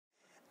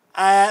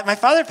My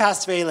father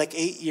passed away like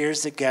 8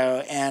 years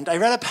ago, and I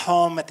read a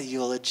poem at the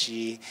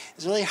Eulogy. It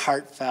was really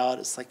heartfelt. It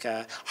was like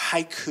a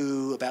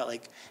haiku about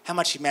like how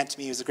much he meant to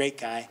me. He was a great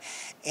guy.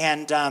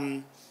 And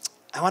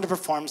I want to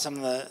perform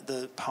some of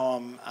the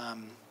poem,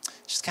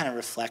 just kind of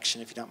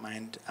reflection, if you don't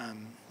mind.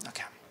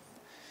 Okay.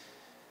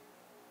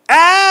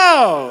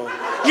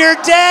 Ow! You're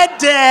dead,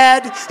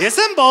 Dad! It's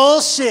some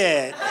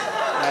bullshit. No,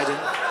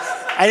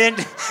 I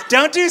didn't.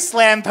 Don't do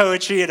slam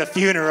poetry at a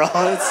funeral.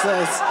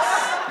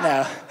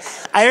 No.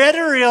 I read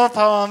a real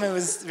poem. It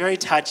was very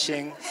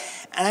touching.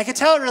 And I could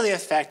tell it really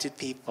affected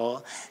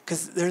people.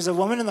 Because there's a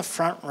woman in the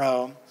front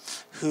row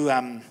who,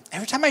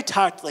 every time I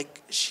talked,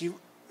 like,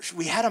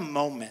 we had a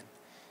moment.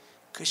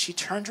 Because she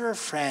turned to her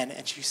friend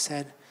and she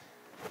said,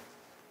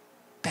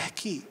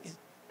 Becky,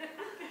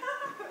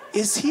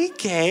 is he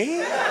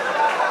gay?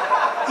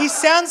 He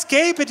sounds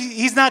gay, but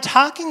he's not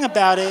talking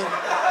about it.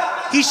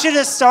 He should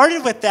have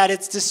started with that.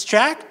 It's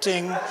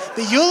distracting.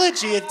 The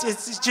eulogy,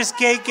 it's just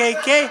gay, gay,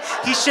 gay.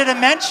 He should have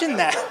mentioned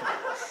that.